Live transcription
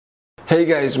Hey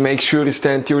guys, make sure you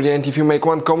stand till the end. If you make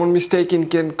one common mistake,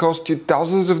 it can cost you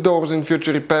thousands of dollars in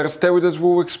future repairs. Stay with us,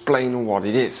 we'll explain what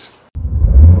it is.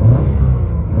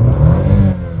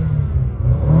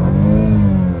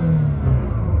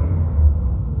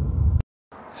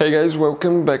 Hey guys,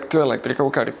 welcome back to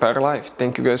Electrical Car Repair Live.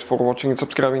 Thank you guys for watching and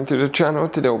subscribing to the channel.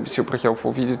 Today will be super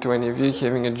helpful video to any of you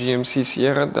having a GMC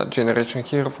Sierra, that generation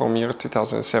here from year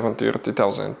 2007 to year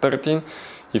 2013.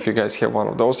 If you guys have one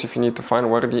of those, if you need to find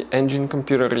where the engine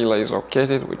computer relay is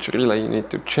located, which relay you need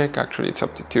to check, actually it's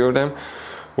up to two of them,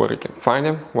 where you can find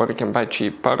them, where you can buy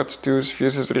cheap parts, tools,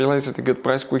 fuses, relays at a good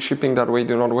price, quick shipping, that way you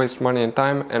do not waste money and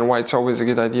time, and why it's always a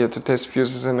good idea to test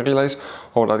fuses and relays,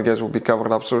 all that guys will be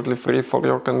covered absolutely free for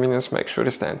your convenience. Make sure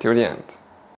you stay until the end.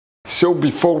 So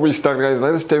before we start guys,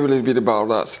 let us tell you a little bit about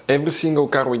us. Every single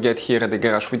car we get here at the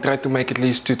garage, we try to make at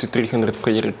least 200 to 300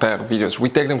 free repair videos. We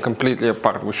take them completely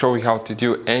apart. We show you how to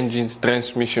do engines,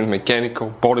 transmission,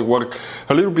 mechanical, bodywork,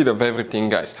 a little bit of everything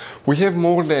guys. We have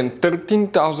more than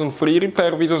 13,000 free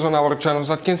repair videos on our channels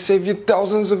that can save you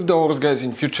thousands of dollars guys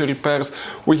in future repairs.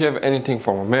 We have anything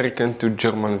from American to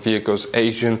German vehicles,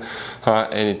 Asian,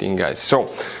 anything guys. So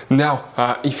now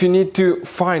if you need to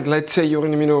find, let's say you're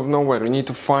in the middle of nowhere, you need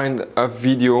to find a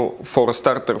video for a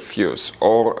starter fuse,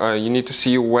 or you need to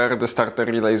see where the starter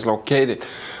relay is located.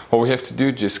 All we have to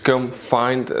do, just come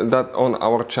find that on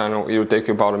our channel. It will take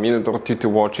you about a minute or two to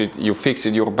watch it. You fix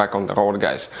it, you're back on the road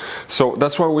guys. So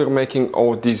that's why we're making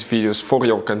all these videos for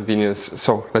your convenience.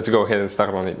 So let's go ahead and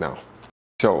start on it now.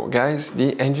 So guys,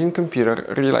 the engine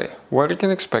computer relay, where you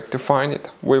can expect to find it,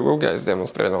 we will guys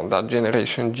demonstrate on that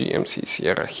generation GMC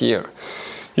Sierra here.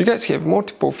 You guys have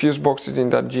multiple fuse boxes in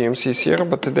that GMC Sierra,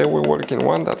 but today we're working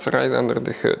one that's right under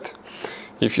the hood.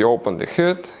 If you open the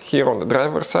hood, here on the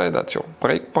driver's side, that's your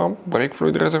brake pump, brake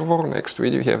fluid reservoir. Next to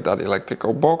it you have that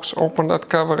electrical box. Open that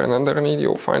cover and underneath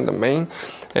you'll find the main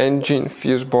engine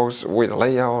fuse box with a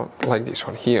layout like this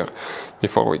one here.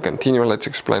 Before we continue, let's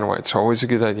explain why it's always a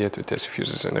good idea to test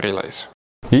fuses and relays.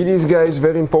 It is guys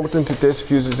very important to test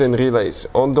fuses and relays.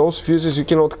 On those fuses you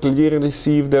cannot clearly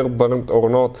see if they're burnt or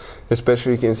not,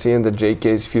 especially you can see in the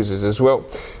J-case fuses as well.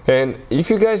 And if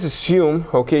you guys assume,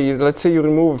 okay, let's say you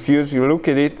remove a fuse, you look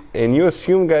at it and you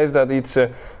assume guys that it's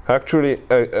actually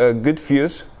a good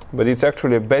fuse, but it's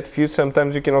actually a bad fuse,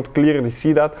 sometimes you cannot clearly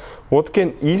see that. What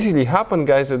can easily happen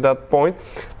guys at that point,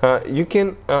 you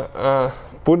can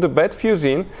put the bad fuse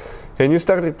in and you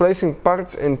start replacing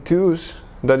parts and tools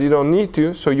that you don't need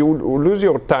to, so you lose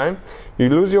your time, you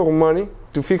lose your money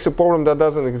to fix a problem that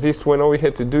doesn't exist, when all we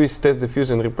had to do is test the fuse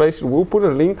and replace it. We'll put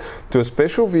a link to a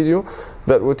special video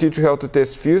that will teach you how to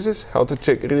test fuses, how to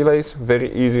check relays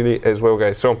very easily as well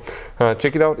guys. So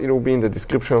check it out, it will be in the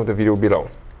description of the video below.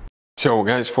 So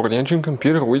guys, for the engine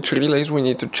computer, which relays we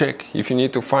need to check? If you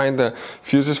need to find the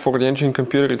fuses for the engine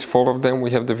computer, it's 4 of them.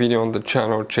 We have the video on the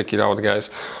channel, check it out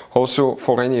guys. Also,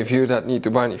 for any of you that need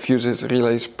to buy any fuses,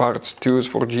 relays, parts, tools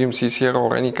for GMC Sierra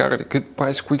or any car at a good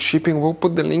price, quick shipping, we'll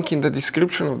put the link in the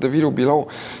description of the video below.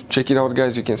 Check it out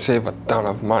guys, you can save a ton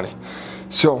of money.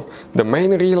 So, the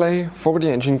main relay for the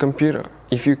engine computer.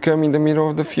 If you come in the middle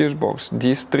of the fuse box,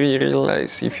 these 3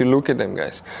 relays, if you look at them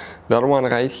guys, that one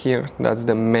right here, that's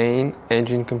the main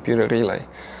engine computer relay.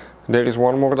 There is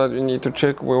one more that you need to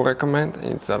check, we'll recommend,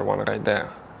 it's that one right there,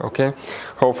 okay?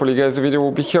 Hopefully guys the video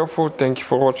will be helpful, thank you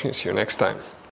for watching, see you next time.